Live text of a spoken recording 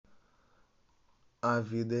A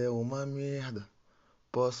vida é uma merda,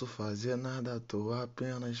 posso fazer nada, tô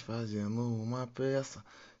apenas fazendo uma peça.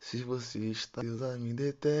 Se você está, Deus me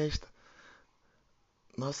detesta.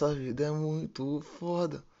 Nossa vida é muito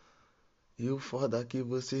foda, e o foda é que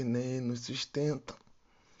você nem nos sustenta.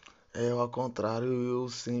 É ao contrário, eu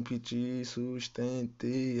sempre te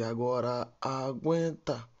sustentei, agora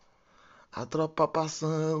aguenta. A tropa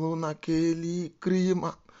passando naquele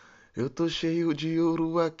clima. Eu tô cheio de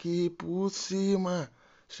ouro aqui por cima.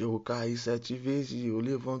 Se eu cair 7 vezes, eu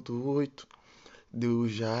levanto 8.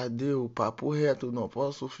 Deus já deu papo reto, não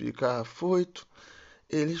posso ficar afoito.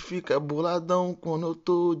 Eles ficam boladão quando eu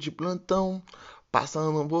tô de plantão.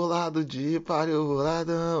 Passando bolado de páreo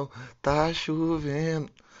boladão. Tá chovendo.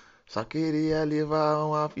 Só queria levar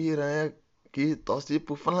uma piranha que torce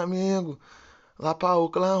pro Flamengo. Lá pra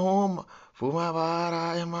Oklahoma, fuma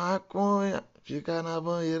várias maconha. Fica na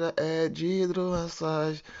banheira é de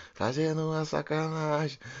hidromassagem, fazendo uma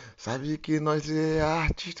sacanagem. Sabe que nós é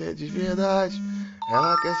artista, é de verdade.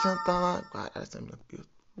 Ela quer sentar lá. Caralho, essa minha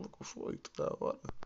louco foi toda hora.